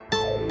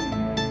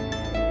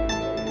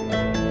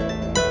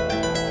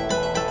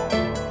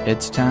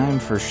It's time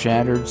for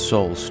Shattered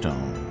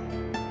Soulstone,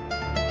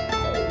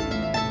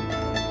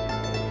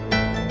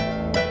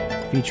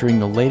 featuring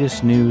the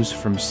latest news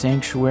from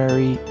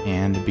Sanctuary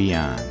and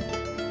beyond.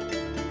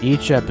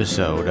 Each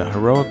episode, a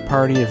heroic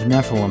party of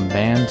Nephilim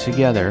band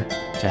together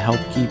to help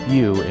keep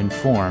you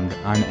informed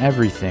on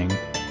everything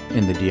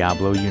in the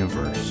Diablo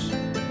universe.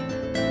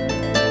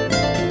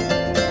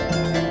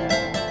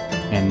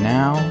 And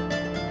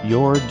now,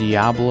 your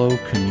Diablo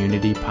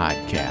Community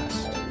Podcast.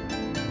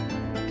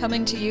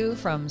 Coming to you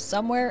from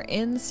somewhere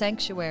in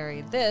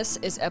Sanctuary, this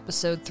is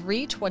episode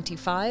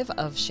 325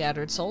 of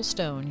Shattered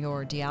Soulstone,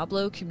 your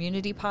Diablo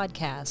Community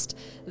Podcast.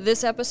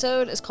 This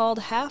episode is called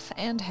Half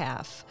and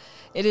Half.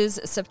 It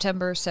is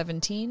September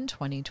 17,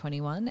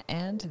 2021,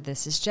 and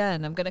this is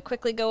Jen. I'm going to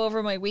quickly go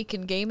over my week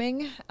in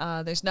gaming.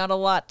 There's not a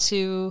lot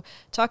to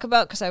talk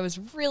about because I was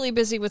really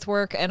busy with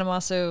work, and I'm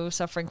also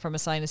suffering from a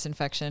sinus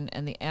infection,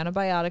 and the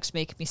antibiotics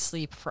make me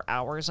sleep for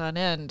hours on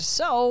end.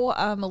 So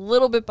I'm a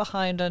little bit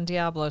behind on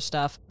Diablo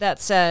stuff.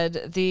 That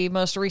said, the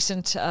most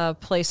recent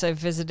place I've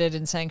visited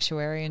in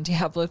Sanctuary, in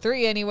Diablo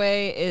 3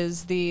 anyway,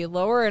 is the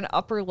lower and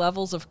upper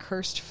levels of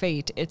Cursed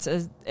Fate. It's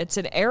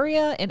an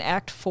area in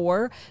Act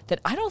 4 that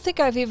I don't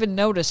think I've even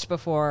noticed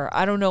before.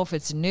 I don't know if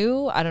it's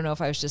new. I don't know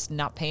if I was just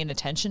not paying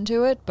attention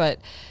to it, but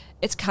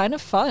it's kind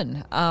of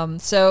fun.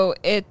 So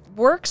it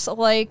works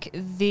like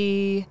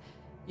you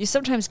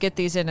sometimes get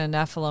these in a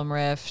Nephilim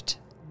Rift,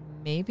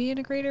 maybe in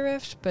a Greater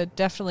Rift, but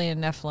definitely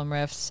in Nephilim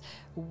Rifts,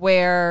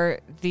 where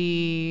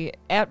the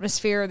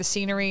atmosphere, the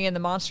scenery, and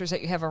the monsters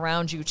that you have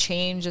around you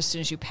change as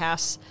soon as you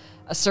pass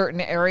a certain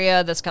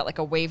area that's got like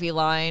a wavy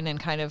line and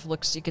kind of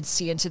looks, you can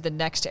see into the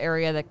next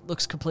area that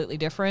looks completely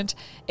different.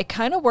 It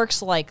kind of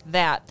works like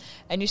that.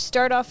 And you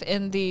start off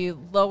in the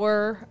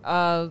lower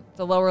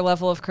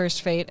level of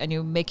Cursed Fate, and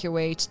you make your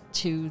way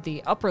to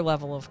the upper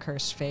level of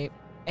Cursed Fate,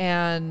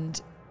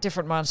 and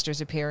different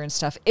monsters appear and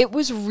stuff. It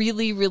was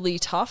really, really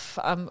tough.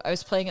 I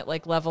was playing at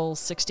like level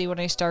 60 when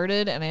I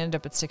started, and I ended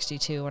up at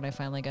 62 when I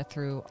finally got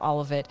through all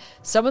of it.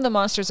 Some of the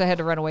monsters I had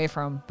to run away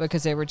from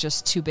because they were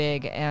just too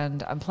big,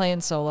 and I'm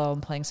playing solo,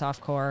 I'm playing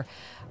softcore.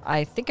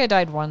 I think I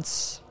died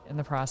once in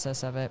the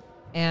process of it.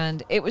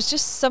 And it was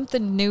just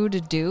something new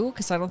to do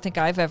because I don't think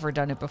I've ever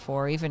done it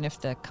before, even if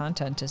the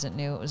content isn't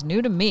new. It was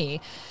new to me.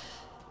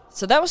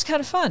 So that was kind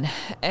of fun,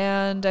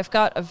 and I've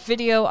got a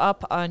video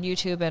up on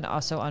YouTube and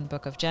also on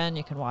Book of Jen.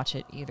 You can watch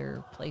it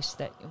either place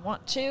that you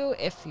want to,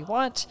 if you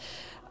want.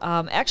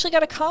 Actually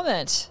got a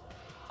comment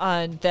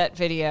on that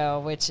video,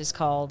 which is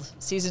called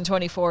Season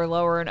 24,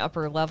 Lower and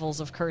Upper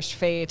Levels of Cursed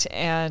Fate,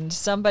 and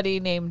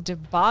somebody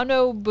named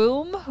Bono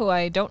Boom, who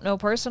I don't know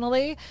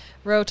personally,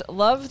 wrote,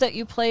 "Love that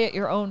you play at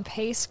your own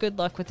pace. Good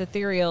luck with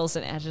Ethereals,"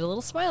 and added a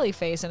little smiley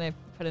face, and I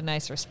put a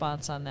nice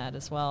response on that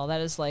as well.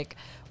 That is like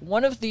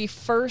one of the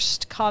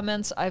first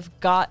comments I've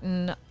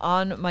gotten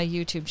on my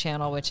YouTube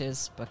channel, which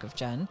is Book of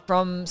Jen,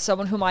 from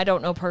someone whom I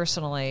don't know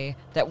personally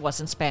that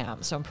wasn't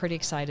spam. So I'm pretty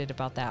excited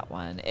about that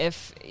one.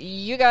 If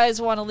you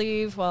guys want to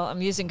leave, well,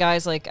 I'm using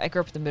guys like, I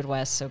grew up in the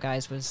Midwest, so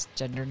guys was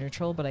gender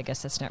neutral, but I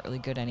guess that's not really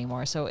good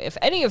anymore. So if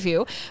any of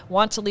you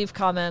want to leave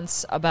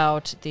comments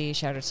about the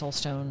Shattered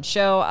Soulstone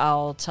show,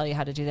 I'll tell you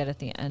how to do that at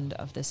the end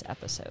of this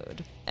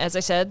episode. As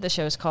I said, the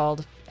show is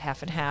called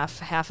Half and Half.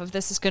 Half of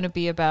this is going to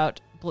be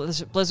about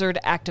Blizzard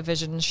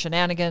Activision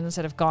shenanigans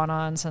that have gone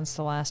on since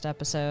the last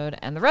episode,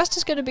 and the rest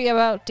is going to be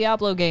about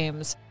Diablo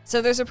games.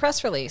 So there's a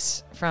press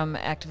release from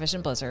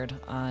Activision Blizzard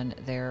on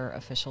their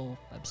official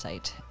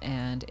website,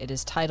 and it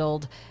is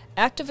titled,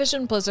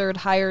 "Activision Blizzard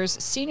hires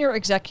senior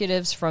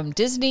executives from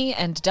Disney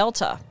and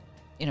Delta."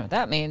 You know what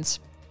that means?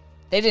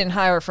 They didn't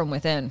hire from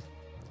within,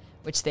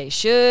 which they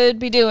should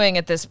be doing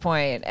at this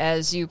point.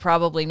 As you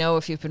probably know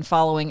if you've been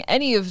following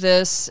any of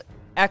this,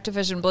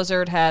 Activision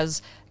Blizzard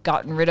has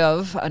gotten rid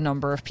of a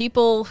number of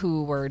people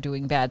who were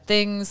doing bad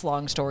things.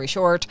 Long story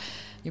short,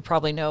 you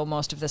probably know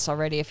most of this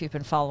already if you've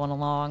been following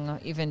along,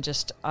 even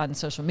just on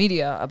social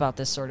media about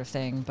this sort of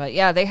thing. But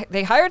yeah,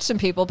 they hired some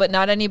people, but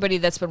not anybody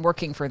that's been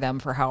working for them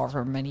for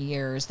however many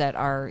years that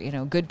are,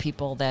 good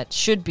people that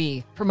should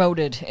be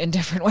promoted in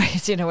different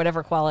ways,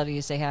 whatever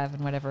qualities they have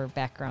and whatever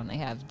background they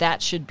have.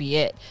 That should be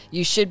it.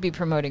 You should be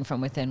promoting from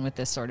within with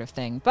this sort of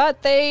thing.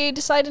 But they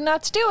decided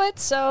not to do it,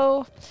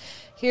 so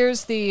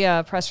here's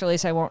the press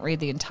release. I won't read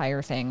the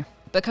entire thing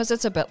because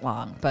it's a bit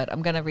long, but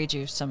I'm going to read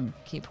you some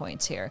key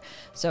points here.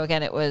 So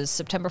again, it was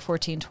September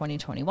 14,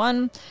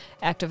 2021.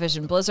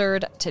 Activision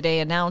Blizzard today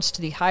announced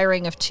the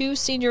hiring of 2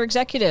 senior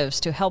executives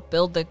to help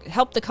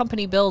the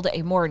company build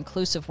a more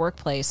inclusive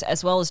workplace,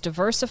 as well as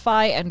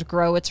diversify and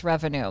grow its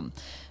revenue.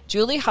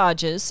 Julie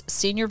Hodges,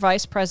 Senior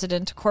Vice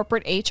President,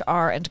 Corporate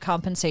HR and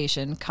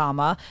Compensation,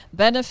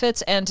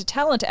 Benefits and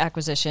Talent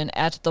Acquisition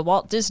at the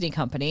Walt Disney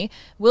Company,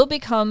 will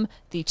become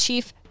the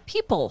Chief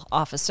People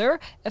Officer,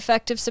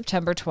 effective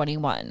September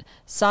 21.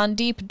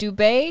 Sandeep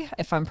Dubey,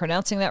 if I'm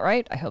pronouncing that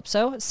right, I hope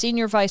so,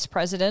 Senior Vice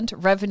President,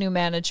 Revenue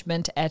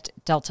Management at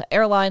Delta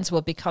Airlines,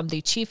 will become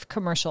the Chief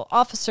Commercial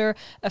Officer,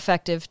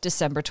 effective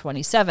December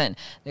 27.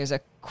 There's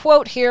a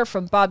quote here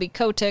from Bobby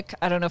Kotick.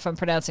 I don't know if I'm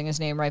pronouncing his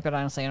name right, but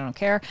honestly, I don't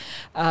care.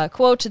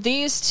 Quote,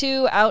 these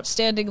two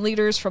outstanding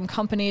leaders from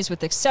companies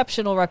with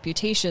exceptional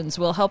reputations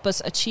will help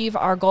us achieve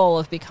our goal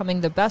of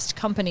becoming the best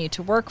company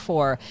to work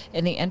for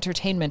in the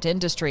entertainment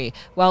industry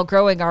while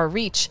growing our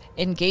reach,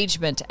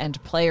 engagement,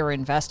 and player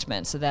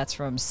investment. So that's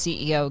from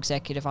CEO,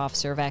 Executive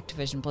Officer of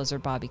Activision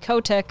Blizzard, Bobby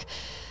Kotick.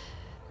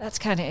 That's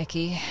kind of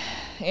icky.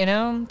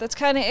 That's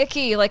kind of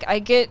icky. Like, I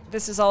get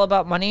this is all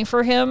about money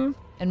for him.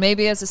 And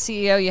maybe as a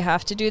CEO, you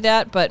have to do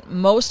that. But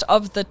most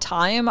of the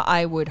time,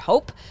 I would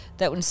hope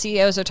that when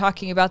CEOs are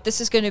talking about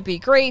this is going to be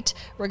great,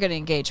 we're going to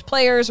engage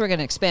players, we're going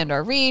to expand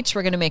our reach,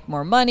 we're going to make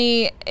more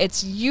money,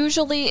 it's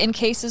usually in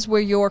cases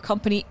where your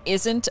company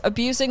isn't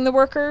abusing the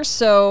workers.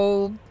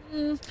 So,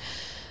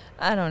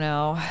 I don't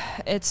know.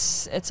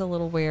 It's a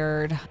little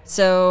weird.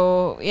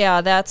 So, yeah,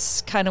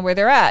 that's kind of where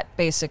they're at,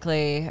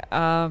 basically.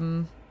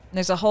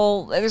 There's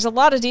a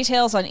lot of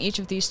details on each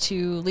of these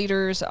two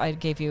leaders. I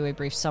gave you a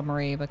brief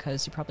summary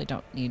because you probably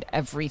don't need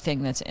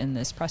everything that's in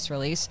this press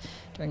release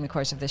during the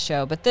course of this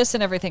show. But this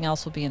and everything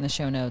else will be in the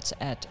show notes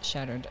at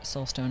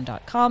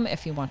shatteredsoulstone.com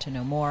if you want to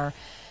know more.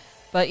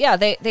 But yeah,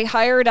 they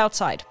hired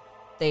outside.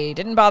 They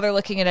didn't bother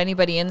looking at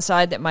anybody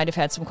inside that might have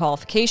had some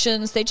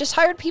qualifications. They just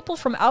hired people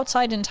from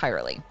outside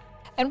entirely.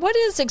 And what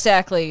is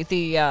exactly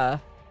the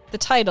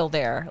title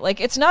there? Like,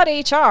 it's not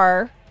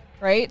HR,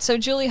 right? So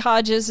Julie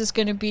Hodges is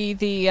going to be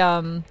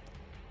the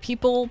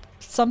people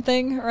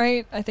something,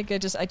 right? I think I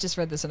just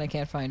read this and I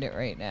can't find it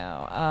right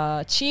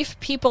now. Chief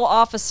People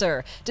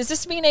Officer. Does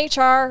this mean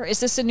HR?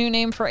 Is this a new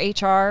name for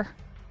HR?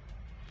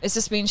 Does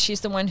this mean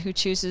she's the one who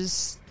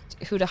chooses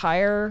who to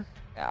hire?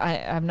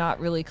 I'm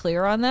not really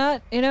clear on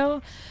that,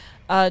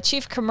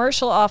 Chief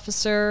Commercial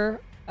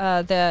Officer,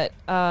 that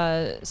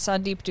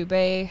Sandeep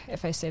Dubey,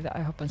 if I say that,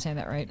 I hope I'm saying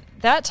that right.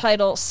 That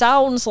title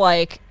sounds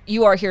like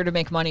you are here to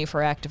make money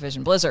for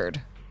Activision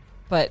Blizzard,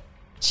 but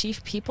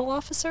Chief People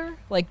Officer?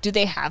 Like, do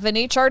they have an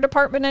HR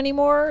department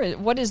anymore?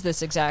 What is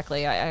this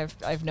exactly? I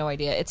have no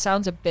idea. It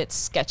sounds a bit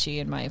sketchy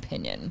in my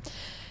opinion.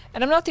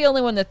 And I'm not the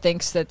only one that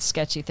thinks that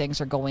sketchy things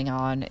are going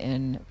on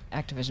in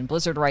Activision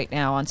Blizzard right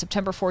now. On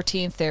September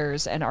 14th,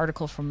 there's an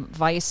article from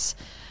Vice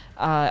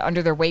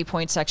under their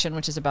Waypoint section,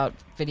 which is about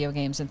video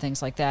games and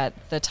things like that.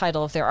 The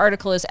title of their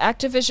article is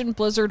Activision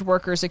Blizzard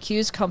Workers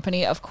Accuse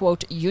Company of,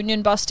 quote,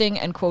 union busting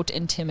and, quote,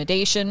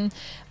 intimidation.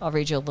 I'll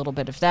read you a little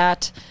bit of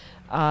that.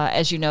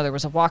 As you know, there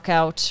was a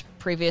walkout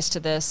previous to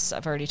this.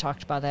 I've already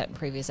talked about that in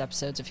previous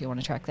episodes if you want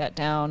to track that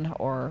down,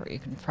 or you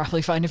can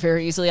probably find it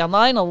very easily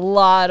online. A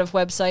lot of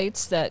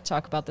websites that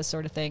talk about this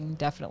sort of thing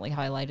definitely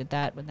highlighted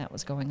that when that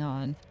was going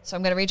on. So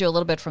I'm going to read you a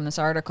little bit from this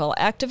article.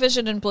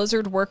 Activision and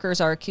Blizzard workers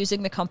are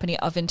accusing the company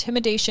of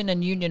intimidation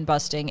and union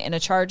busting in a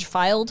charge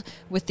filed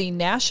with the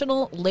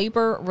National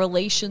Labor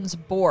Relations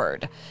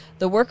Board.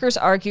 The workers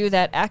argue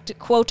that,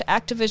 quote,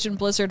 Activision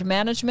Blizzard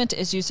management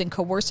is using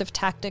coercive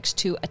tactics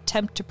to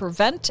attempt to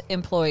prevent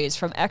employees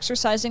from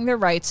exercising their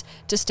rights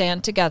to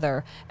stand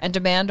together and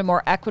demand a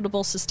more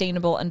equitable,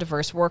 sustainable, and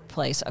diverse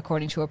workplace,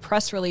 according to a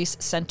press release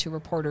sent to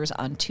reporters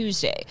on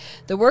Tuesday.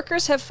 The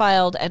workers have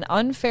filed an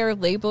unfair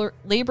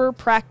labor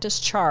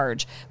practice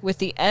charge with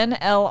the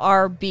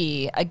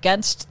NLRB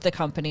against the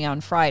company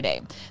on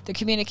Friday. The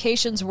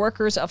Communications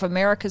Workers of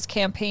America's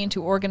campaign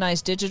to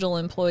organize digital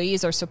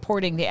employees are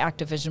supporting the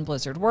Activision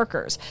Blizzard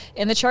workers.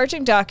 In the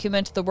charging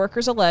document, the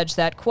workers allege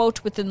that,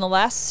 quote, within the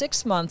last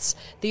 6 months,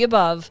 the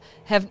above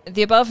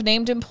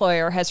named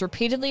employer has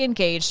repeatedly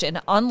engaged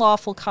in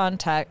unlawful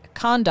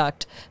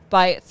conduct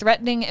by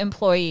threatening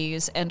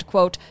employees and,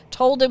 quote,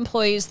 told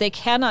employees they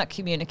cannot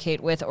communicate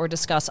with or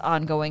discuss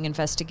ongoing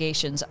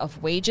investigations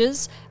of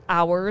wages,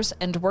 hours,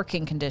 and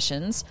working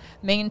conditions,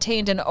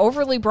 maintained an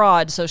overly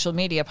broad social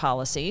media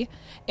policy,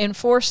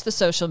 enforced the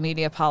social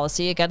media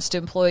policy against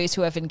employees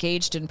who have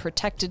engaged in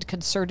protected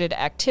concerted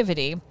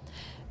activity,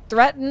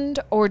 threatened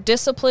or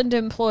disciplined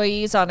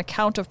employees on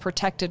account of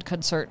protected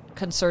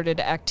concerted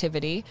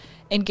activity,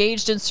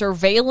 engaged in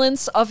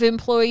surveillance of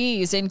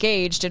employees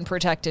engaged in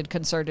protected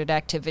concerted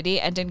activity,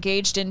 and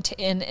engaged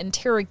in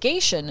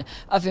interrogation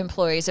of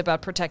employees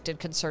about protected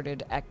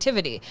concerted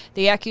activity.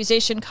 The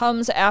accusation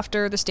comes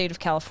after the state of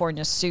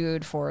California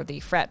sued for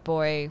the frat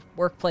boy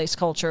workplace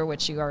culture,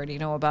 which you already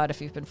know about if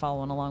you've been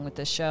following along with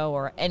this show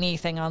or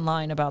anything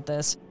online about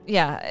this.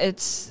 Yeah,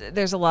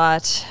 there's a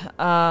lot.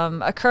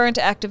 A current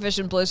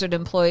Activision Blizzard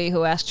employee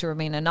who asked to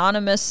remain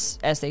anonymous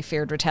as they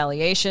feared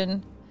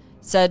retaliation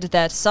said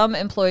that some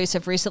employees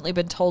have recently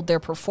been told their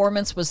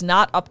performance was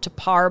not up to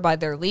par by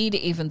their lead,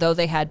 even though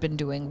they had been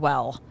doing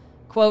well.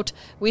 Quote,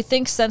 we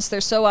think since they're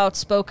so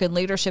outspoken,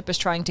 leadership is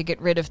trying to get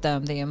rid of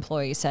them, the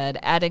employee said,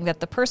 adding that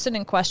the person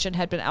in question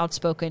had been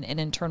outspoken in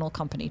internal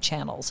company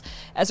channels.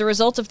 As a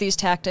result of these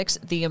tactics,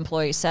 the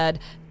employee said,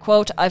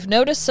 quote, "I've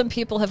noticed some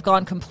people have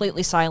gone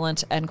completely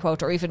silent," end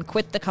quote, or even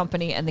quit the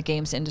company and the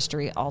games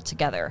industry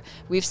altogether.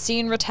 "We've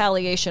seen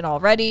retaliation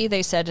already,"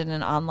 they said in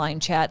an online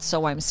chat,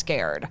 "so I'm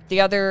scared."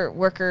 The other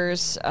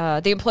workers,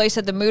 the employee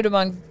said the mood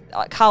among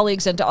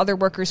colleagues and to other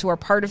workers who are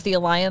part of the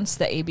alliance,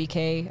 the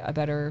ABK, a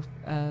better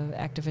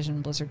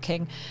Activision Blizzard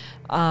King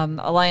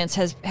alliance,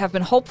 have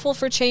been hopeful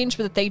for change,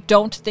 but that they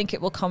don't think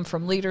it will come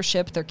from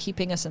leadership. They're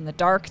keeping us in the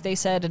dark, they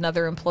said.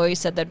 Another employee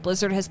said that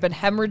Blizzard has been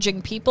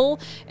hemorrhaging people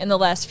in the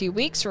last few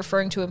weeks,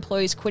 referring to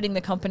employees quitting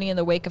the company in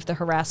the wake of the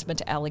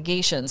harassment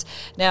allegations.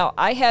 Now,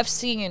 I have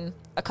seen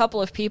a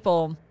couple of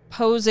people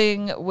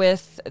posing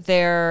with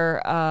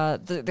their,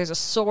 there's a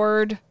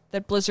sword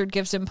that Blizzard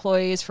gives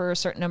employees for a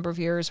certain number of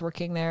years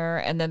working there,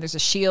 and then there's a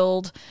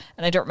shield,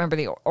 and I don't remember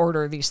the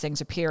order these things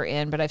appear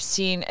in, but I've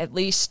seen at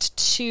least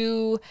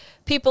 2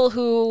 people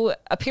who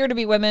appear to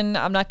be women.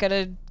 I'm not going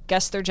to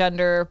guess their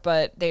gender,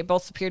 but they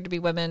both appeared to be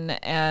women,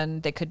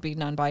 and they could be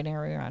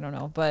non-binary, or I don't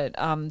know, but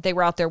they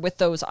were out there with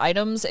those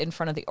items in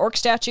front of the orc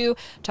statue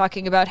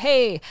talking about,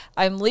 hey,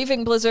 I'm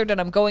leaving Blizzard and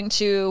I'm going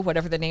to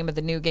whatever the name of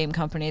the new game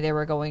company they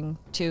were going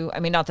to. I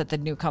mean, not that the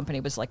new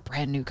company was like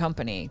brand new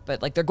company,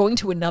 but like they're going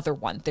to another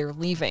one. They're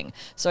leaving.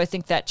 So I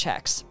think that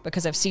checks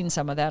because I've seen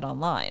some of that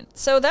online.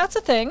 So that's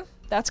a thing.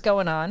 That's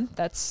going on.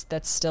 That's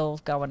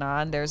still going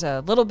on. There's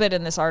a little bit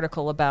in this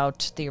article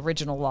about the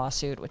original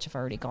lawsuit, which I've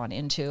already gone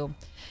into.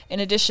 In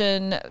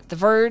addition, The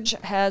Verge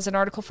has an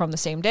article from the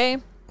same day.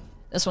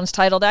 This one's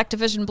titled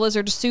Activision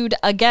Blizzard Sued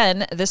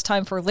Again, this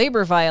time for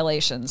labor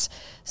violations.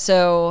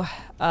 So,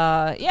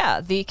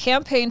 the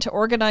campaign to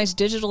organize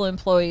digital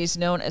employees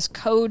known as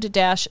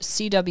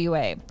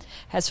Code-CWA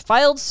has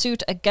filed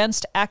suit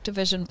against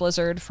Activision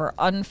Blizzard for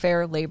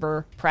unfair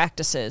labor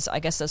practices. I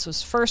guess this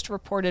was first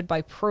reported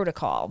by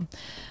Protocol.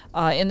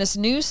 In this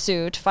new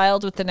suit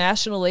filed with the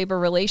National Labor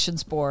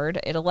Relations Board,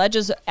 it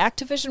alleges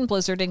Activision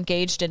Blizzard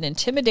engaged in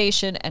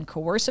intimidation and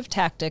coercive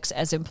tactics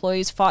as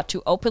employees fought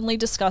to openly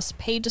discuss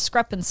pay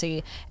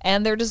discrepancy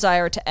and their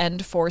desire to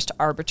end forced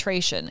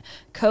arbitration.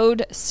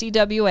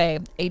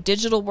 Code-CWA, a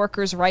digital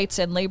workers' rights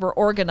and labor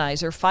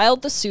organizer,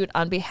 filed the suit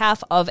on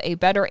behalf of A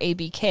Better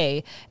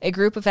ABK, a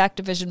group of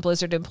Activision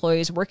Blizzard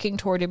employees working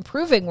toward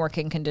improving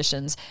working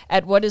conditions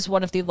at what is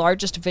one of the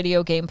largest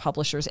video game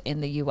publishers in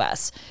the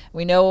U.S.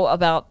 We know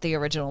about the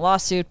original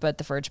lawsuit, but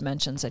The Verge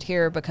mentions it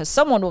here because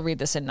someone will read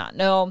this and not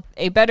know.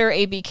 A Better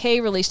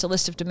ABK released a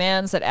list of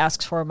demands that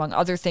asks for, among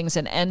other things,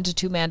 an end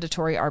to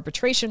mandatory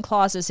arbitration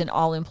clauses in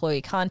all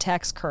employee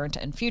contacts, current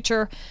and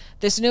future.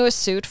 This newest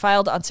suit,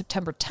 filed on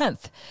September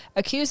 10th,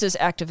 accuses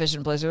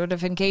Activision Blizzard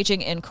of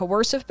engaging in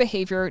coercive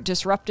behavior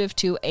disruptive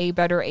to A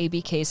Better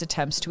ABK's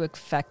attempts to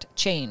effect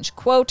change.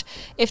 Quote,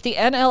 "If the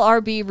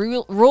NLRB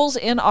rules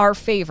in our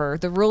favor,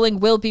 the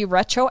ruling will be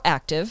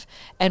retroactive,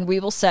 and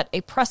we will set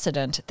a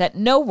precedent that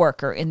no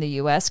worker in the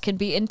U.S. can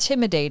be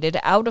intimidated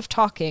out of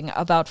talking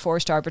about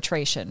forced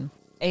arbitration."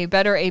 A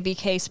Better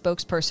ABK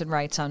spokesperson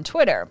writes on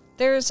Twitter.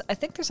 I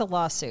think there's a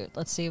lawsuit.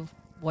 Let's see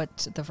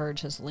what The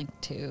Verge has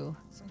linked to.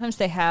 Sometimes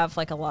they have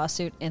like a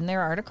lawsuit in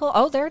their article.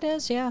 Oh, there it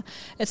is. Yeah.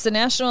 It's the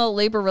National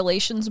Labor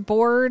Relations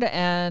Board,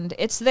 and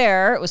it's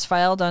there. It was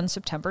filed on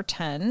September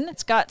 10.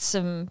 It's got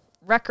some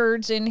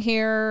records in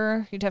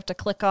here you'd have to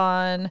click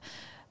on.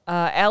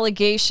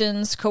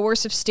 Allegations,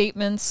 coercive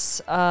statements,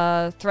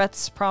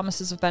 threats,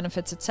 promises of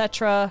benefits,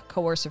 etc.,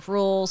 coercive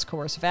rules,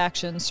 coercive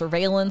actions,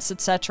 surveillance,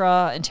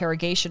 etc.,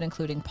 interrogation,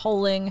 including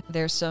polling.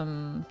 There's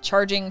some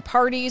charging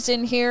parties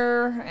in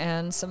here,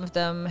 and some of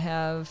them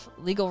have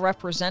legal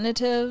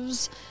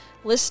representatives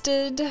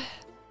listed.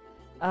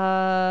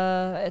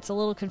 It's a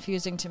little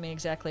confusing to me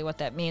exactly what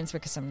that means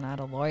because I'm not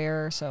a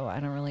lawyer, so I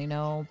don't really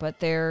know. But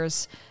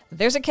there's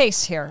a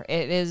case here.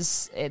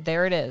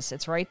 There it is.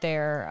 It's right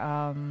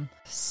there.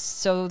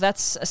 So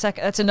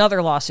that's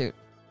another lawsuit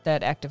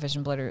that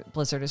Activision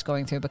Blizzard is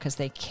going through because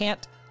they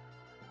can't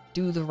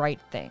do the right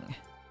thing.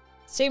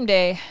 Same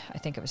day, I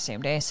think it was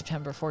same day,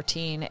 September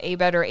 14, A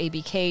Better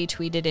ABK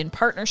tweeted, "In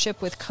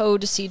partnership with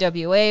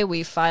Code-CWA,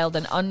 we filed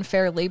an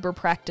unfair labor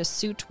practice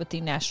suit with the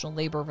National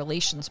Labor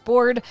Relations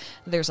Board."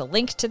 There's a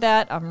link to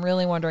that. I'm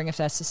really wondering if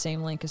that's the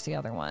same link as the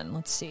other one.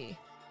 Let's see.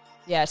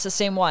 Yeah, it's the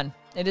same one.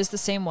 It is the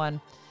same one.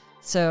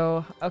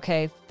 So,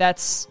 okay,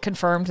 that's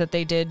confirmed that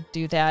they did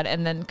do that.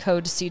 And then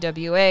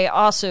Code-CWA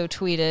also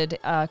tweeted,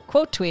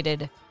 quote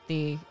tweeted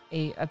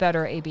a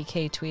Better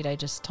ABK tweet I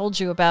just told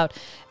you about,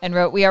 and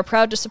wrote, "We are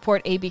proud to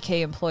support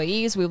ABK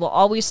employees. We will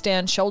always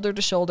stand shoulder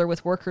to shoulder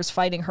with workers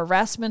fighting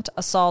harassment,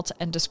 assault,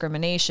 and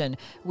discrimination.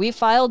 We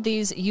filed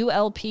these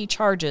ULP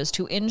charges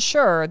to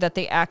ensure that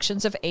the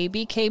actions of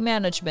ABK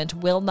management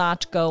will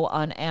not go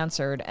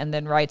unanswered," and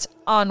then writes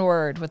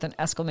 "onward" with an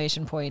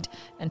exclamation point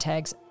and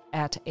tags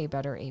at A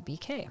Better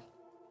ABK.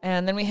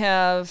 And then we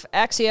have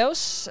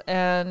Axios,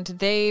 and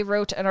they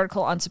wrote an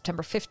article on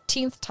September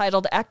 15th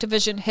titled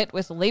 "Activision Hit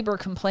with Labor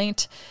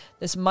Complaint."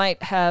 This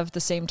might have the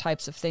same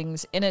types of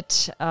things in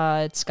it.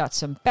 It's got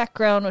some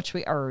background, which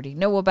we already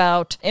know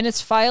about. In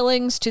its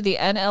filings to the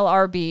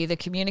NLRB, the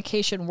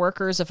Communication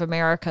Workers of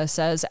America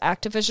says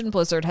Activision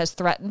Blizzard has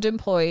threatened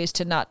employees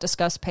to not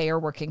discuss pay or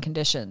working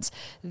conditions.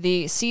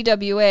 The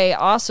CWA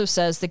also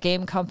says the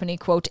game company,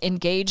 quote,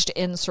 engaged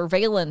in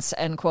surveillance,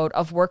 end quote,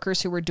 of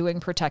workers who were doing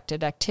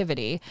protected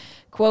activity.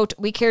 Quote,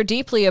 we care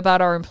deeply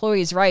about our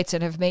employees' rights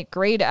and have made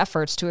great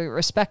efforts to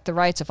respect the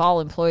rights of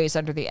all employees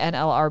under the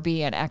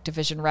NLRB, and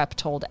Activision rep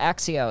told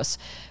Axios.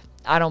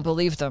 I don't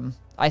believe them.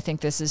 I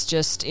think this is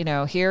just,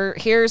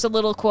 here's a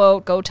little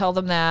quote, go tell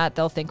them that.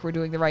 They'll think we're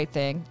doing the right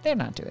thing. They're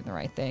not doing the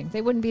right thing.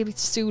 They wouldn't be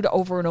sued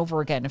over and over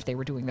again if they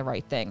were doing the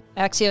right thing.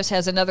 Axios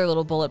has another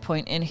little bullet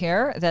point in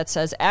here that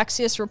says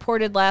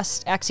reported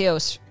last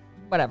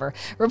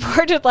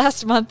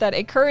month that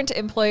a current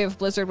employee of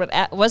Blizzard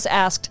was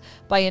asked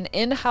by an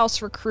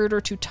in-house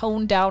recruiter to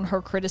tone down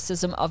her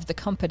criticism of the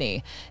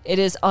company. It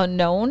is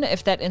unknown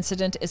if that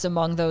incident is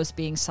among those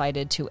being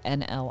cited to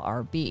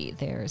NLRB.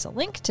 There's a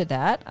link to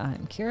that.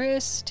 I'm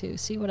curious to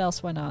see what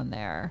else went on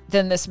there.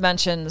 Then this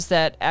mentions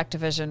that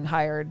Activision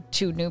hired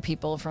 2 new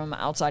people from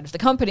outside of the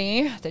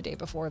company the day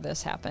before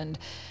this happened.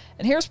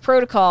 And here's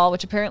Protocol,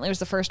 which apparently was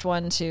the first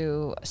one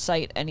to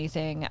cite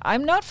anything.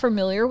 I'm not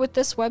familiar with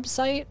this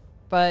website,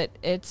 but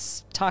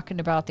it's talking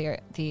about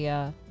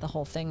the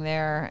whole thing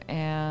there,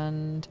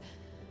 and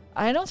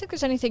I don't think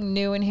there's anything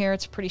new in here.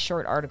 It's a pretty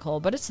short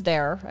article, but it's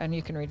there, and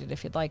you can read it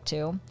if you'd like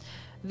to.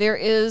 There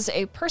is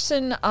a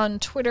person on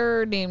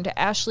Twitter named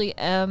Ashley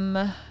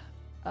M.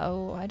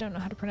 Oh, I don't know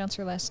how to pronounce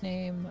her last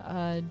name.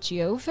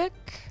 Jovic?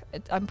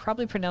 I'm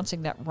probably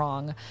pronouncing that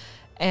wrong.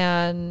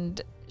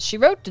 And she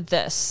wrote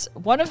this: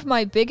 one of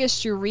my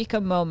biggest eureka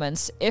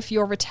moments, if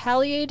you're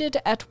retaliated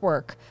at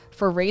work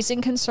for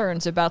raising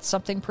concerns about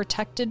something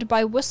protected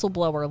by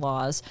whistleblower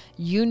laws,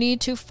 you need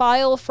to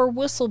file for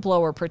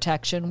whistleblower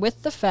protection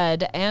with the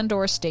Fed and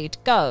or state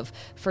gov.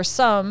 For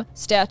some,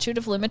 statute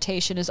of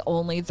limitation is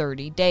only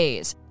 30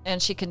 days. And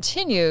she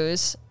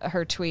continues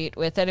her tweet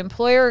with an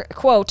employer,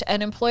 quote,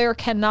 an employer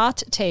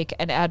cannot take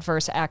an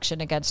adverse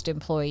action against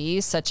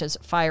employees, such as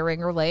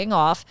firing or laying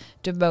off,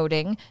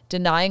 demoting,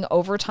 denying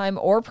overtime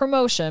or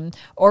promotion,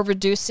 or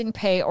reducing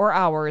pay or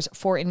hours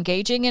for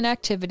engaging in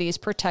activities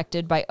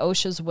protected by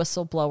OSHA's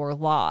whistleblower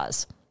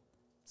laws.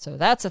 So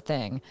that's a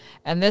thing.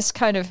 And this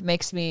kind of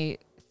makes me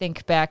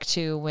think back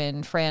to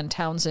when Fran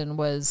Townsend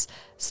was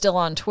still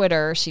on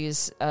Twitter.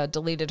 She's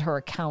deleted her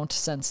account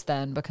since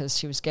then because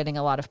she was getting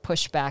a lot of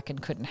pushback and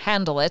couldn't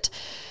handle it.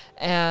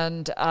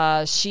 And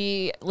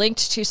she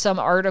linked to some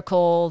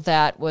article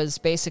that was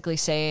basically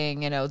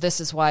saying,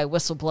 this is why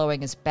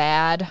whistleblowing is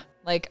bad.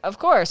 Like, of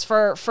course,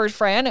 for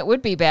Fran, it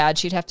would be bad.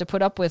 She'd have to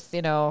put up with,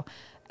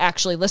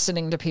 actually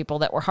listening to people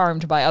that were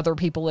harmed by other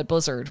people at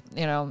Blizzard.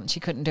 She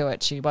couldn't do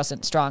it. She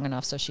wasn't strong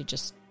enough, so she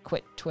just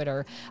quit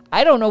Twitter.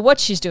 I don't know what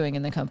she's doing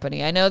in the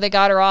company. I know they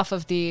got her off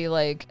of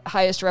the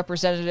highest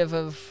representative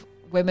of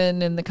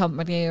women in the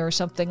company or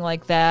something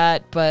like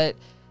that, but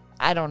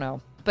I don't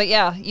know. But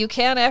yeah, you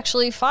can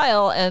actually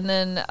file. And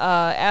then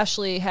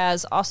Ashley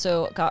has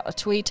also got a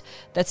tweet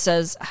that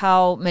says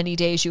how many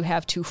days you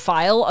have to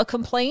file a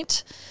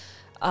complaint.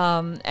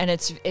 And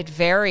it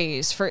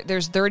varies.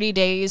 There's 30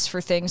 days for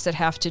things that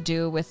have to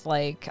do with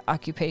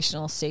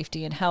occupational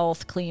safety and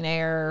health, clean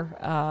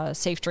air,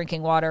 safe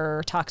drinking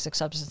water, toxic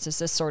substances,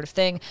 this sort of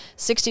thing.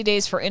 60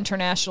 days for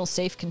International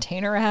Safe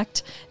Container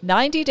Act.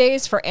 90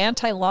 days for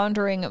Anti-Money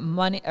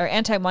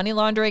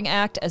Laundering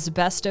Act,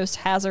 Asbestos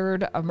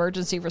Hazard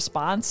Emergency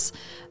Response,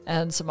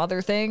 and some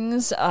other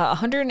things.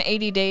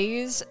 180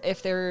 days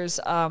if there's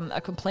a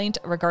complaint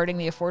regarding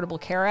the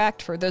Affordable Care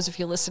Act. For those of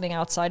you listening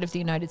outside of the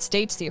United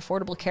States, the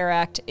Affordable Care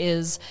Act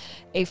is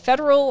a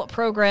federal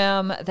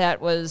program that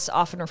was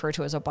often referred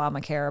to as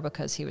Obamacare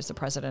because he was the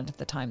president at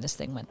the time this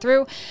thing went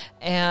through.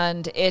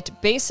 And it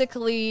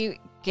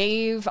basically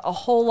gave a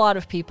whole lot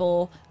of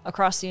people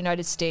across the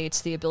United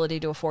States the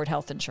ability to afford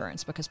health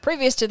insurance, because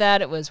previous to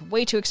that, it was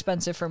way too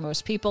expensive for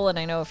most people. And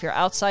I know if you're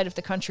outside of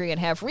the country and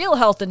have real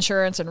health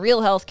insurance and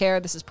real health care,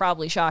 this is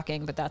probably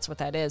shocking, but that's what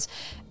that is.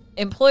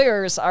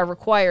 Employers are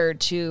required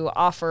to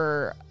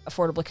offer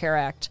Affordable Care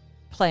Act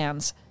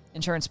plans,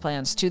 insurance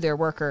plans, to their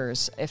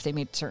workers if they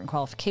meet certain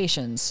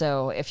qualifications.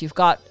 So if you've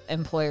got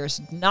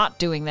employers not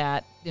doing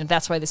that,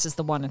 that's why this is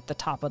the one at the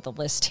top of the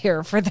list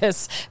here for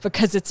this,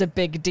 because it's a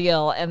big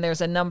deal. And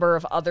there's a number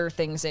of other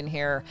things in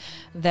here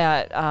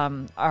that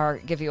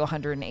give you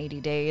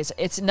 180 days.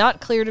 It's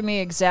not clear to me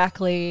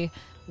exactly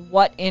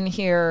what in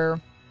here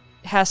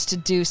has to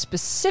do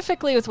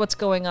specifically with what's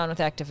going on with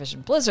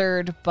Activision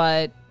Blizzard,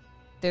 but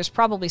there's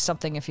probably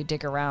something if you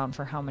dig around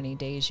for how many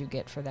days you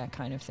get for that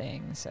kind of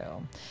thing.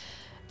 So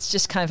it's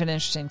just kind of an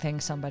interesting thing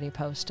somebody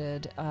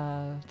posted.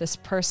 This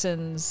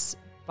person's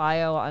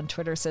bio on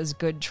Twitter says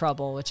good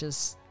trouble, which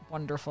is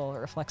wonderful. It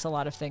reflects a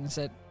lot of things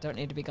that don't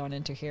need to be gone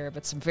into here,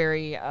 but some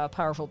very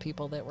powerful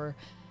people that were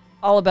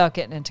all about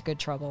getting into good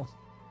trouble.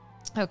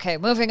 Okay,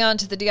 moving on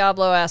to the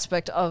Diablo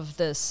aspect of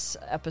this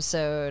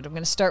episode. I'm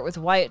going to start with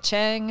Wyatt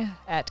Chang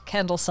at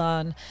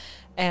Kendallson,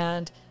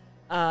 and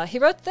He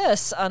wrote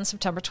this on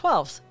September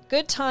 12th.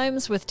 Good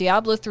times with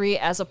Diablo 3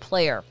 as a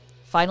player.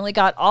 Finally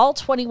got all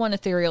 21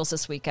 ethereals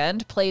this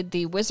weekend. Played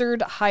the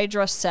Wizard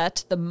Hydra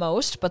set the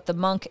most, but the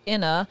Monk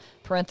Inna,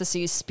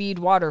 parentheses speed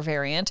water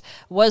variant,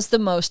 was the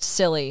most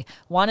silly.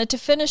 Wanted to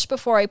finish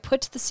before I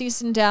put the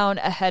season down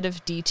ahead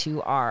of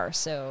D2R.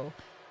 So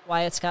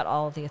Wyatt's got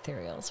all of the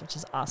ethereals, which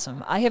is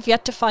awesome. I have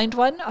yet to find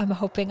one. I'm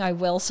hoping I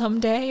will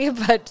someday,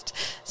 but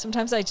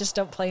sometimes I just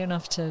don't play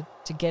enough to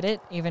get it,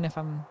 even if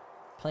I'm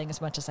playing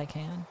as much as I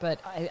can. But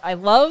I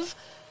love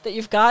that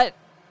you've got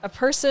a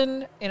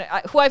person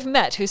who I've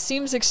met who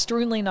seems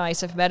extremely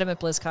nice. I've met him at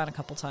BlizzCon a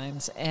couple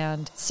times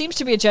and seems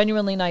to be a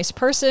genuinely nice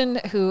person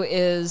who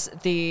is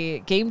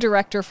the game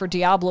director for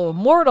Diablo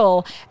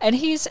Immortal, and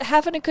he's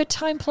having a good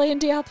time playing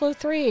Diablo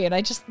 3, and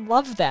I just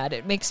love that.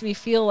 It makes me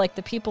feel like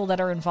the people that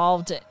are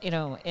involved,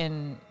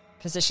 in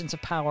positions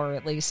of power,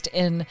 at least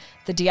in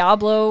the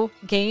Diablo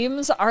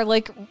games, are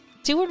like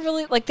doing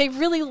really, like, they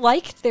really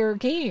like their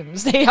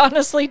games. They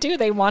honestly do.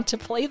 They want to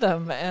play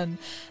them, and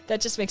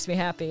that just makes me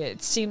happy.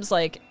 It seems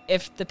like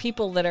if the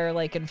people that are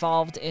like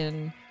involved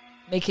in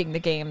making the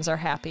games are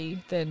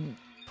happy, then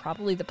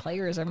probably the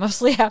players are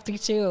mostly happy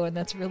too, and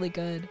that's really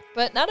good.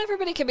 But not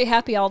everybody can be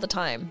happy all the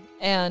time,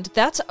 and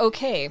that's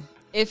okay.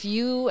 If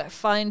you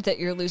find that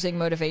you're losing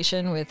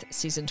motivation with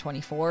Season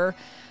 24,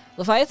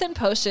 Leviathan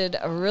posted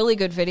a really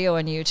good video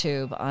on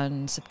YouTube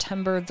on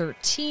September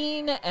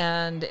 13,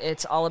 and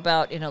it's all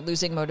about,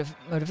 losing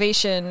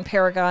motivation,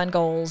 Paragon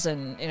goals,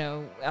 and,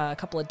 a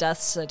couple of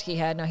deaths that he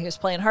had. Now, he was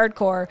playing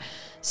hardcore.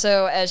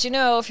 So, as you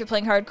know, if you're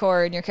playing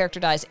hardcore and your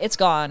character dies, it's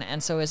gone,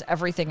 and so is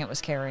everything it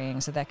was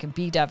carrying, so that can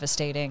be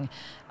devastating.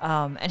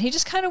 And he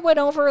just kind of went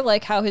over,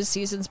 like, how his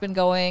season's been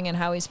going and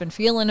how he's been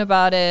feeling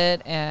about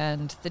it,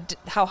 and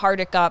how hard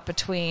it got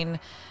between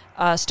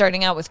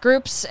starting out with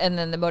groups, and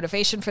then the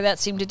motivation for that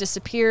seemed to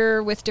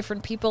disappear with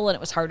different people, and it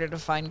was harder to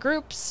find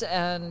groups,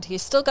 and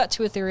he's still got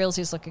 2 ethereals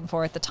he's looking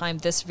for at the time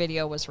this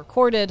video was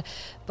recorded.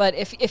 But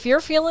if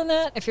you're feeling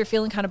that, if you're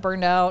feeling kind of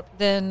burned out,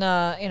 then,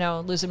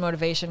 losing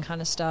motivation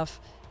kind of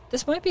stuff,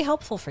 this might be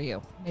helpful for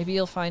you. Maybe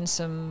you'll find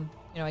some,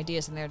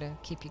 ideas in there to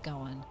keep you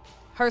going.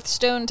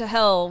 Hearthstone to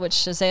Hell, which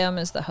Shazam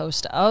is the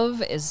host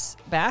of, is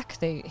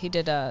back. He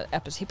did a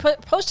episode. He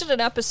posted an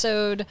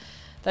episode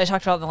that I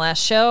talked about in the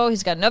last show.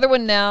 He's got another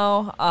one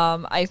now.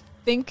 I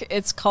think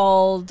it's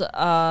called,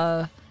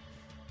 I'm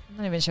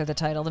not even sure the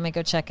title. Let me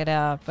go check it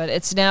out. But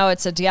it's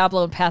a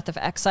Diablo and Path of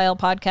Exile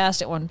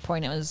podcast. At one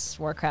point it was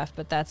Warcraft,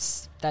 but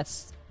that's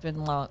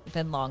been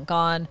long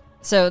gone.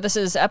 So this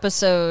is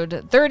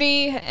episode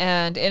 30,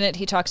 and in it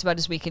he talks about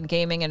his week in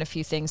gaming and a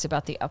few things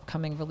about the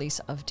upcoming release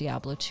of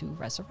Diablo 2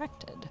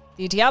 Resurrected.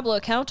 The Diablo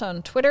account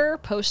on Twitter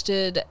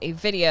posted a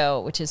video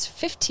which is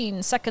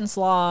 15 seconds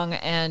long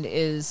and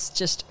is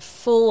just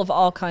full of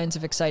all kinds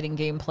of exciting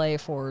gameplay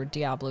for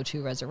Diablo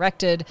 2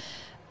 Resurrected.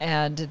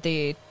 And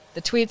the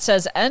tweet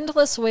says,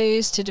 "Endless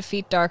ways to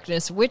defeat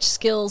darkness. Which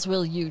skills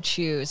will you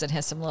choose?" And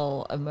has some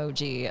little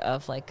emoji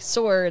of like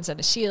swords and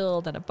a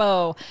shield and a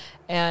bow.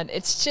 And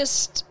it's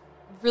just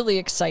really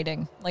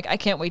exciting. Like, I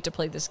can't wait to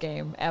play this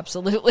game.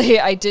 Absolutely.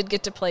 I did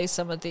get to play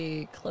some of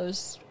the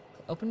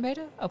open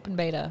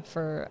beta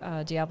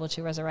for Diablo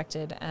 2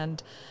 Resurrected,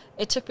 and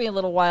it took me a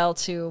little while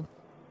to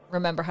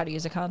remember how to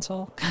use a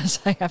console because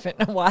I haven't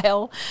in a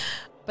while,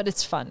 but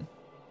it's fun.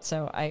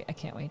 So I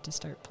can't wait to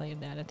start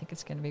playing that. I think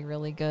it's going to be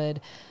really good.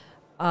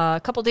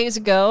 A couple days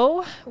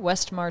ago,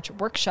 West March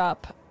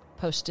Workshop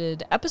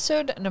posted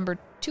episode number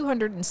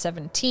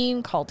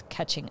 217 called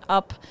Catching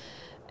Up.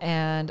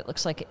 And it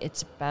looks like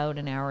it's about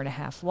an hour and a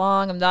half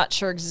long. I'm not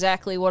sure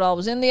exactly what all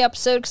was in the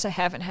episode because I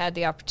haven't had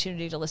the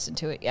opportunity to listen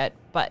to it yet.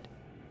 But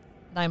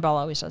Nineball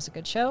always does a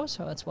good show,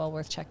 so it's well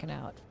worth checking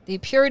out. The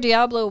Pure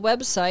Diablo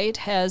website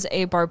has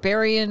a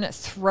Barbarian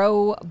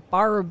Throw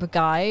Barb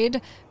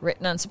guide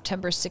written on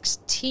September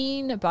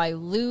 16 by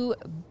Lou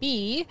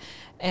B.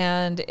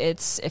 And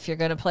it's, if you're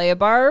going to play a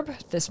barb,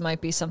 this might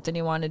be something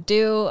you want to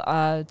do.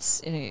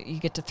 You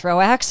get to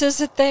throw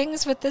axes at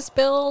things with this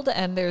build,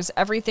 and there's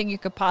everything you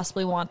could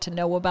possibly want to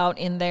know about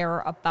in there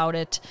about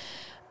it,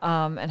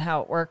 and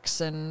how it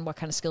works and what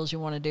kind of skills you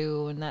want to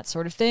do and that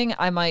sort of thing.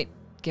 I might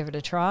give it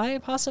a try,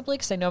 possibly,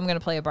 because I know I'm going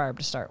to play a barb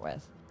to start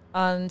with.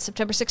 On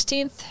September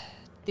 16th,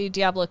 the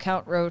Diablo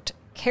account wrote,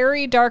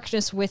 "Carry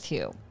darkness with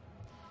you.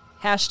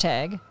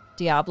 Hashtag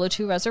Diablo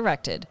 2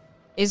 Resurrected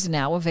is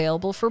now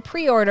available for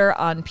pre-order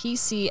on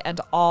PC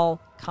and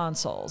all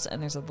consoles."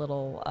 And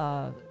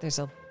there's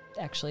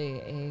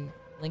actually a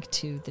link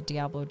to the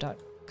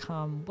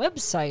Diablo.com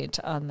website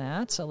on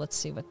that. So let's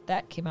see what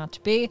that came out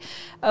to be.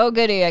 Oh,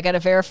 goody, I got to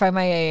verify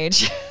my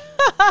age.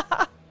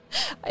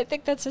 I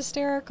think that's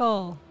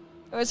hysterical.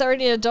 I was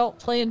already an adult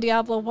playing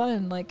Diablo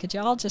 1. Like, could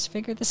y'all just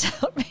figure this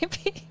out,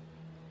 maybe?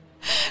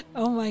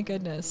 Oh, my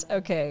goodness.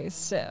 Okay,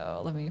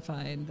 so let me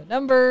find the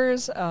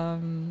numbers.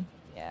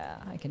 Yeah,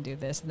 I can do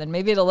this. And then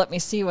maybe it'll let me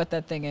see what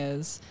that thing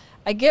is.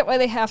 I get why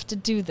they have to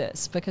do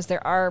this, because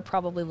there are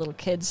probably little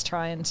kids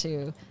trying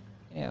to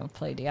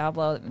play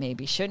Diablo that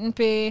maybe shouldn't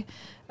be.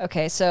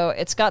 Okay, so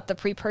it's got the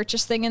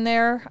pre-purchase thing in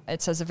there.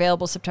 It says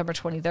available September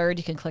 23rd.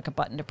 You can click a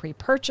button to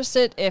pre-purchase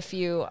it. If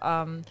you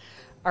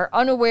are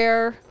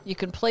unaware, you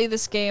can play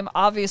this game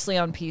obviously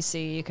on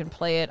PC. You can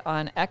play it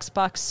on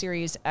Xbox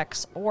Series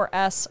X or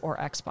S or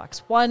Xbox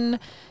One.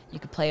 You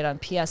can play it on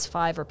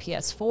PS5 or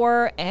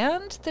PS4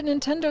 and the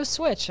Nintendo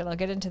Switch, and I'll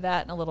get into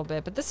that in a little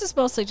bit. But this is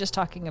mostly just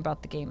talking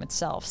about the game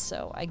itself.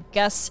 So I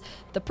guess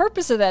the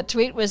purpose of that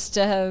tweet was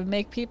to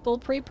make people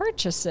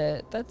pre-purchase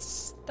it.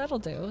 That'll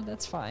do.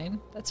 That's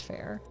fine. That's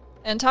fair.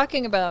 And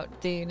talking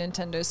about the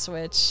Nintendo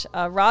Switch,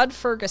 Rod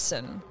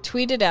Ferguson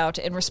tweeted out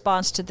in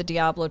response to the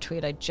Diablo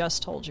tweet I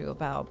just told you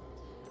about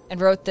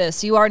and wrote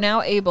this: "You are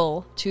now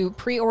able to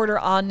pre-order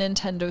on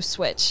Nintendo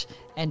Switch.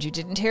 And you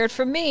didn't hear it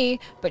from me,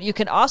 but you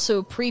can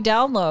also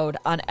pre-download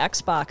on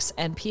Xbox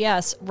and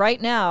PS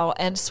right now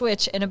and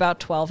Switch in about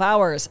 12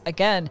 hours.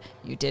 Again,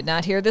 you did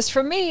not hear this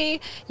from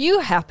me. You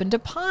happened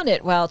upon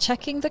it while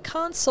checking the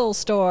console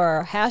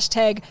store.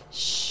 Hashtag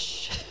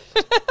shh."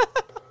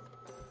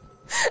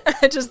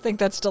 I just think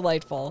that's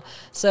delightful.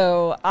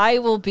 So I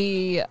will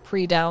be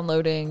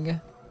pre-downloading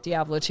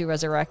Diablo 2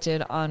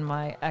 Resurrected on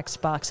my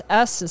Xbox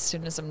S as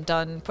soon as I'm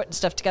done putting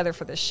stuff together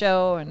for this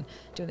show and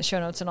doing the show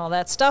notes and all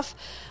that stuff.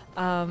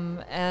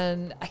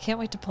 And I can't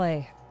wait to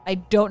play. I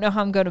don't know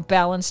how I'm going to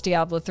balance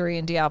Diablo 3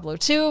 and Diablo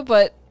 2,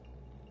 but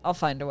I'll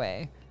find a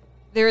way.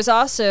 There is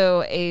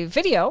also a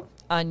video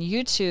on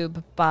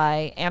YouTube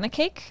by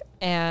Anacake,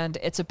 and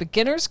it's a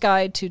beginner's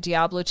guide to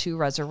Diablo 2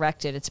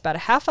 Resurrected. It's about a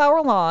half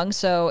hour long,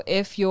 so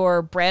if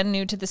you're brand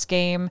new to this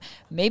game,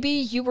 maybe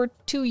you were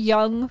too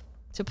young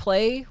to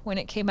play when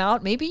it came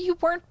out, maybe you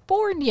weren't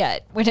born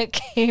yet when it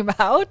came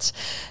out,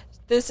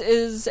 this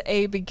is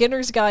a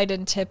beginner's guide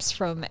and tips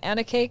from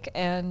Anacake,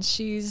 and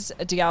she's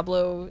a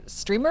Diablo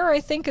streamer,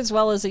 I think, as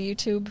well as a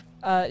YouTube.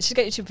 She's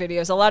got YouTube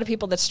videos. A lot of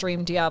people that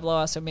stream Diablo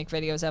also make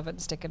videos of it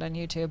and stick it on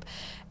YouTube.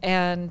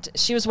 And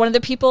she was one of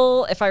the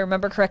people, if I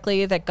remember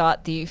correctly, that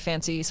got the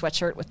fancy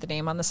sweatshirt with the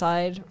name on the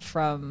side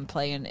from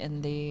playing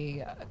in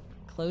the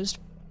closed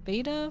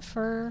beta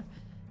for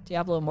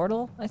Diablo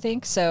Immortal, I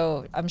think.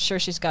 So I'm sure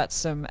she's got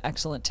some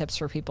excellent tips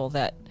for people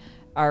that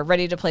are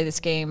ready to play this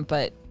game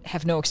but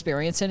have no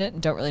experience in it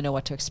and don't really know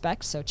what to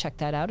expect. So check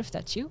that out if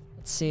that's you.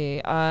 Let's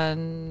see.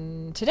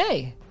 On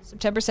today,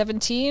 September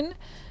 17,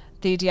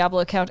 the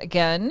Diablo account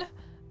again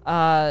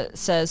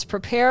says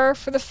prepare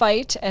for the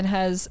fight and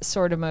has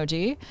sword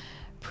emoji.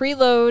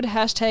 Preload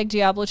hashtag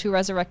Diablo 2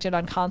 Resurrected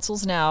on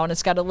consoles now, and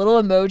it's got a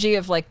little emoji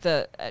of like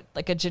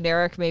a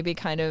generic maybe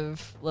kind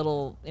of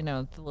little,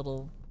 the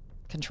little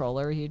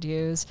controller you'd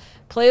use.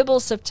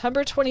 Playable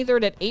September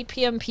 23rd at 8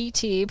 p.m.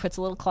 PT, puts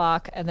a little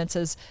clock, and then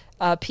says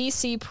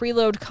PC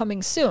preload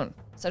coming soon.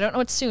 So I don't know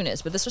what soon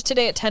is, but this was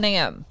today at 10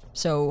 a.m.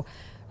 So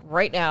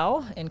right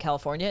now in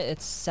California,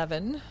 it's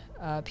 7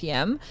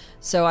 p.m.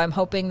 So I'm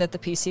hoping that the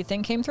PC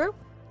thing came through.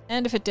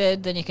 And if it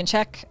did, then you can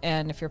check.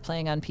 And if you're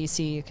playing on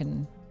PC, you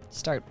can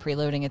start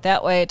preloading it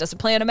that way. It doesn't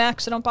play on a Mac,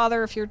 so don't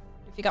bother if you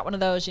got one of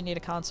those. You need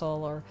a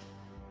console or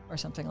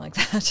something like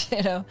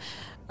that,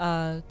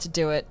 to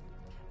do it.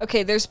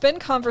 Okay, there's been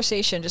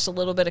conversation, just a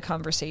little bit of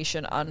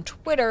conversation on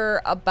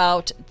Twitter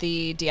about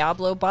the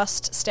Diablo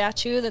bust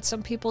statue that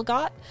some people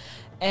got.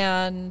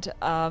 And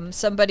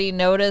somebody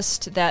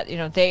noticed that,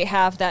 they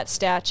have that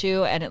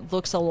statue and it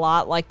looks a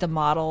lot like the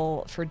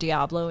model for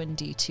Diablo in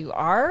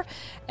D2R.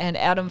 And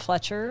Adam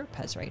Fletcher,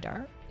 Pez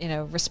Radar,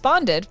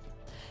 responded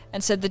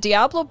and said the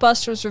Diablo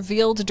bust was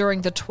revealed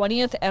during the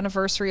 20th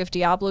anniversary of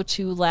Diablo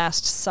 2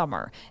 last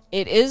summer.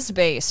 It is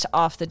based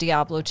off the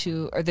Diablo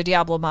 2 or the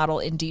Diablo model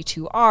in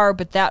D2R,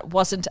 but that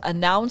wasn't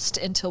announced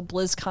until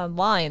BlizzCon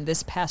Line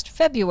this past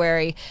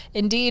February.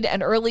 Indeed,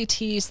 an early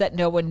tease that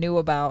no one knew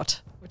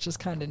about, which is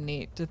kind of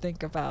neat to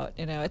think about.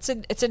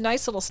 It's a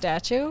nice little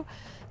statue.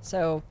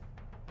 So,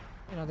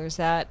 there's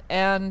that.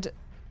 And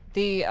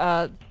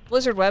the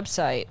Blizzard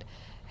website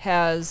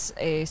has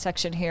a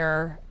section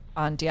here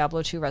on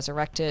Diablo 2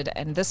 Resurrected,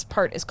 and this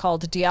part is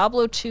called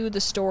Diablo 2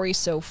 The Story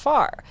So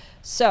Far.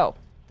 So,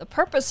 the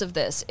purpose of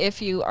this,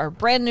 if you are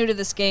brand new to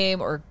this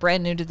game or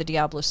brand new to the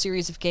Diablo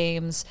series of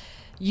games,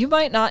 you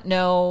might not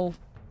know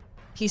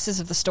pieces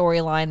of the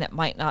storyline that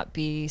might not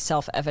be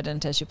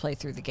self-evident as you play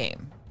through the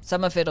game.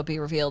 Some of it will be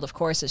revealed, of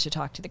course, as you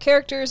talk to the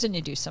characters and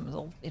you do some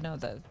of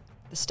the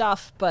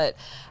stuff, but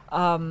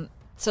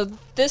so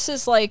this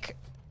is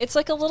it's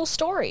like a little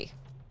story.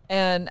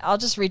 And I'll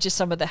just read you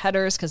some of the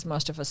headers because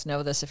most of us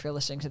know this if you're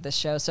listening to this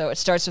show. So it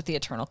starts with the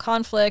eternal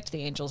conflict,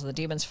 the angels and the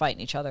demons fighting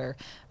each other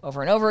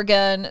over and over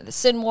again. The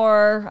Sin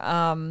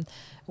War,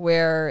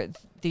 where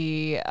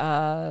the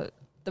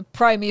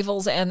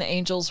primevals and the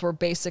angels were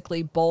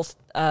basically both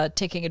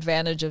taking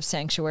advantage of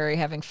Sanctuary,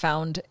 having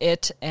found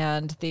it,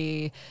 and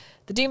the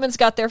demons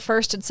got there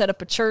first and set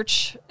up a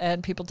church,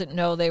 and people didn't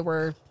know they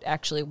were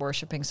actually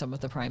worshiping some of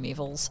the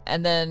primevals.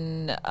 And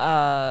then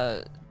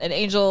an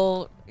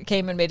angel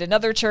came and made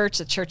another church,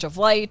 the Church of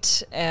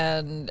Light,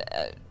 and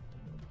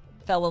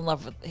fell in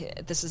love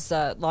with, this is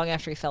long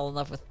after he fell in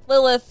love with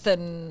Lilith,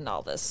 and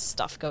all this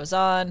stuff goes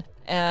on.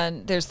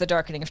 And there's the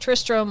Darkening of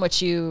Tristram,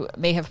 which you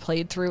may have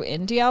played through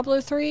in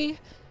Diablo 3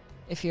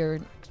 if you're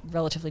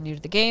relatively new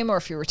to the game, or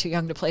if you were too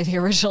young to play the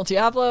original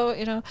Diablo,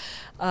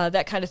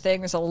 that kind of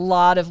thing. There's a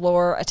lot of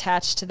lore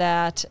attached to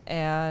that,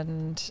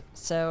 and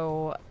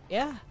so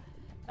yeah,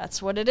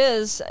 that's what it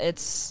is.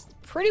 It's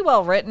pretty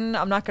well written.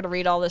 I'm not going to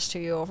read all this to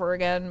you over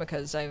again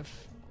because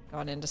I've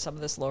gone into some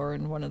of this lore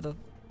in one of the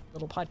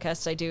little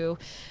podcasts I do,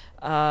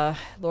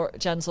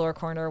 Jen's Lore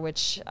Corner,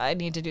 which I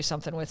need to do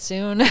something with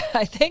soon,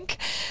 I think.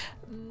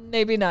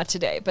 Maybe not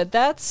today, but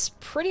that's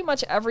pretty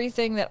much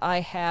everything that I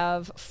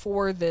have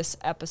for this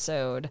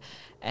episode,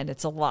 and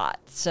it's a lot.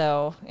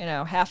 So,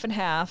 half and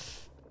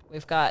half.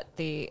 We've got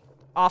the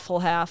awful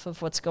half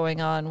of what's going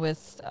on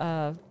with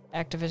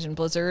Activision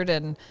Blizzard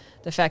and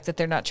the fact that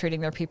they're not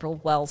treating their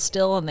people well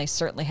still, and they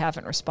certainly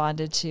haven't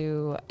responded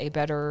to a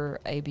better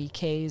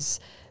ABK's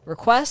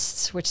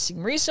requests, which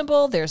seem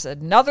reasonable. There's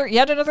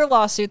yet another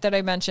lawsuit that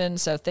I mentioned,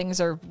 so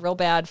things are real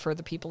bad for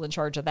the people in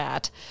charge of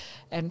that.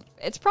 And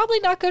it's probably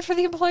not good for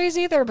the employees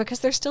either because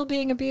they're still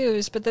being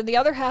abused. But then the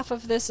other half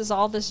of this is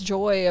all this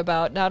joy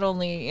about not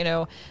only,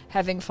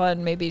 having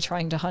fun, maybe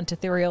trying to hunt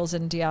ethereals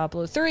in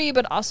Diablo 3,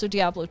 but also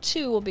Diablo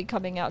 2 will be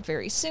coming out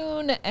very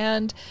soon,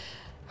 and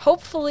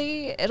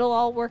hopefully it'll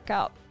all work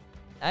out.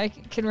 I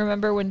can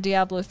remember when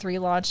Diablo 3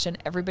 launched and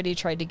everybody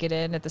tried to get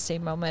in at the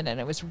same moment,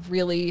 and it was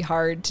really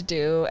hard to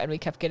do, and we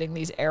kept getting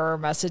these error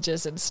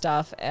messages and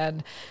stuff,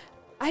 and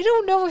I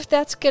don't know if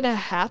that's going to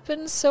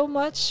happen so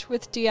much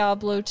with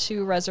Diablo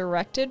 2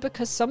 Resurrected,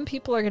 because some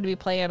people are going to be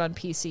playing on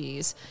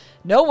PCs.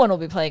 No one will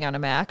be playing on a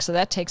Mac, so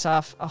that takes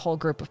off a whole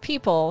group of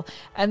people,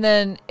 and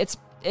then it's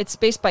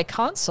based by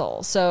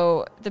console,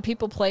 so the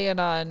people playing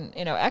on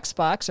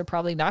Xbox are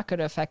probably not going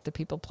to affect the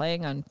people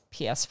playing on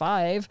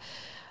PS5.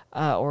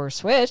 Or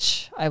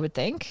Switch, I would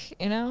think,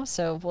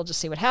 so we'll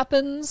just see what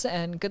happens,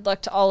 and good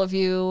luck to all of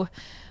you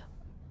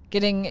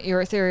getting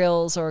your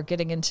ethereals or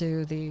getting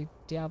into the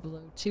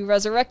Diablo 2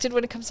 Resurrected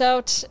when it comes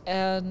out,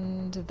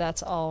 and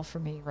that's all for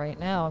me right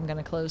now. I'm going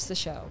to close the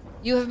show.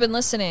 You have been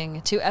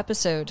listening to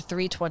episode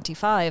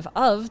 325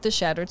 of The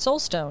Shattered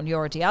Soulstone,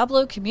 your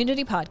Diablo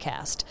community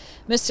podcast.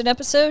 Missed an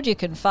episode? You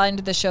can find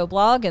the show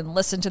blog and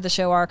listen to the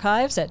show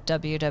archives at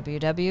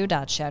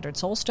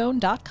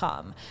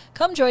www.shatteredsoulstone.com.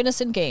 Come join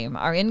us in-game.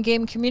 Our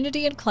in-game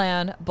community and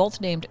clan,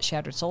 both named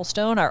Shattered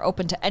Soulstone, are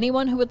open to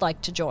anyone who would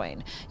like to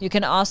join. You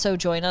can also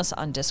join us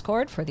on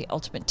Discord for the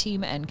ultimate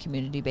team and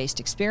community-based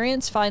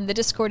experience. Find the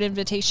Discord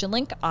invitation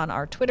link on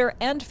our Twitter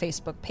and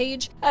Facebook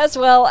page, as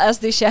well as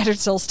the Shattered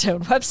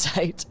Soulstone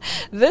website.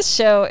 This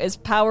show is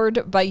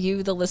powered by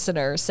you, the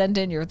listener. Send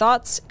in your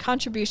thoughts,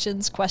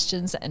 contributions,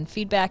 questions, and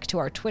feedback to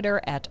our Twitter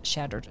at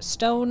Shattered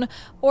Stone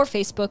or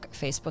Facebook,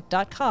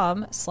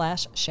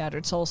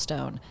 facebook.com/Shattered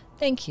Soulstone.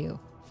 Thank you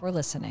for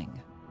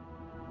listening.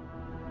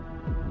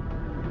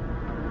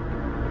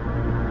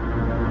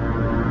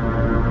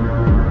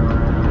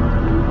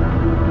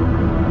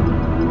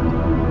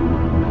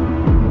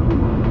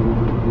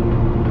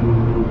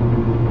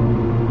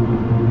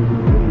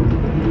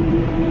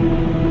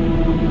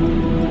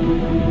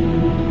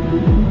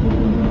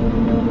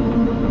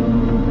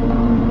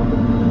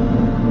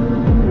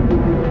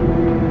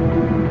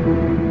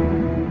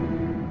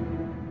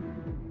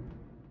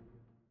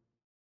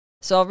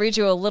 So I'll read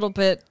you a little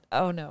bit.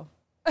 Oh, no.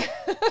 I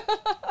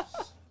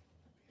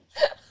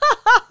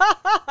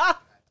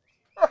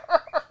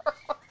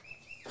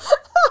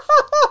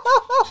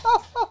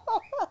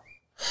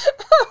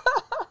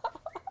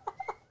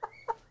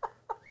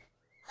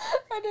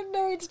didn't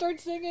know he'd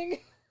start singing.